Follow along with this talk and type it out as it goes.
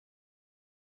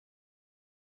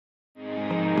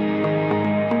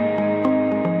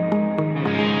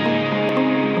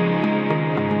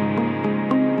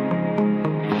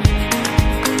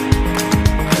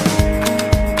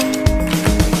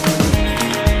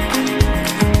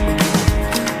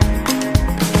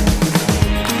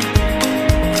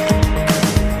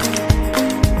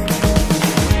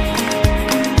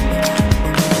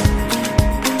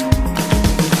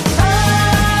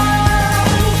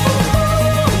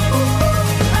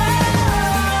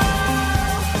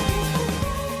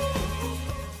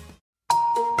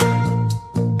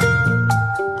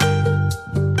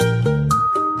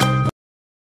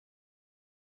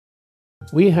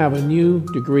We have a new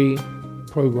degree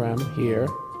program here,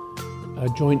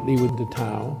 jointly with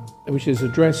DeTao, which is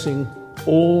addressing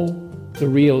all the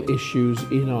real issues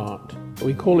in art.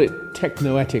 We call it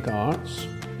Technoetic arts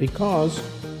because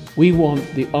we want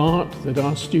the art that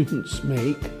our students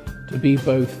make to be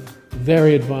both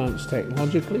very advanced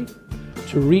technologically,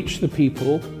 to reach the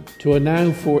people, to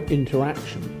allow for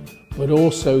interaction, but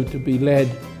also to be led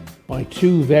by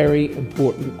two very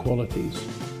important qualities,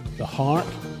 the heart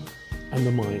and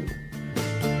the mind.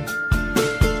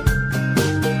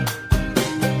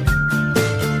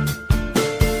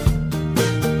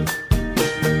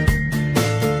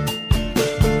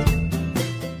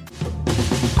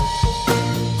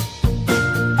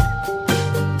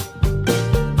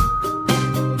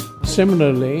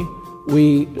 Similarly,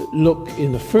 we look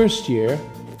in the first year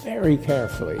very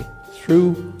carefully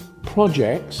through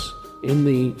projects in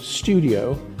the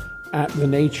studio at the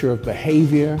nature of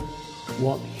behavior,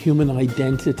 what human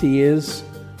identity is,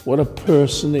 what a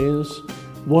person is,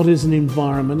 what is an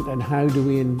environment and how do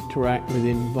we interact with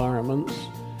environments.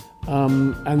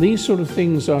 And these sort of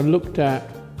things are looked at,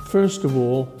 first of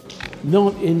all,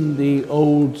 not in the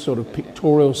old sort of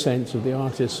pictorial sense of the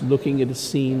artist looking at a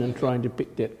scene and trying to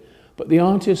depict it, but the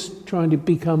artist trying to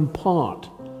become part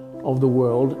of the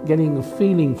world, getting a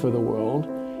feeling for the world,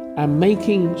 and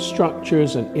making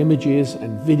structures and images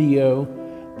and video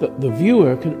that the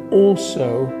viewer can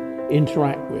also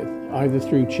interact with, either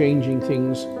through changing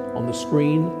things on the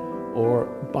screen or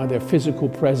by their physical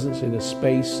presence in a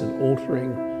space and altering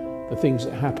the things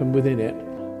that happen within it.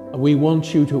 We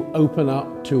want you to open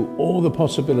up to all the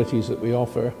possibilities that we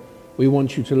offer. We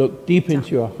want you to look deep into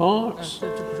your hearts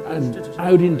and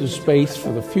out into space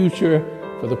for the future,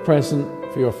 for the present,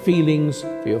 for your feelings,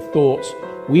 for your thoughts.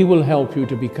 We will help you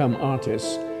to become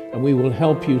artists, and we will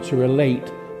help you to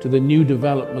relate to the new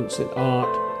developments in art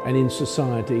and in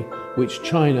society, which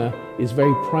China is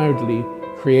very proudly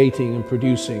creating and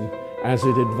producing as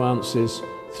it advances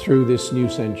through this new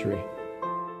century.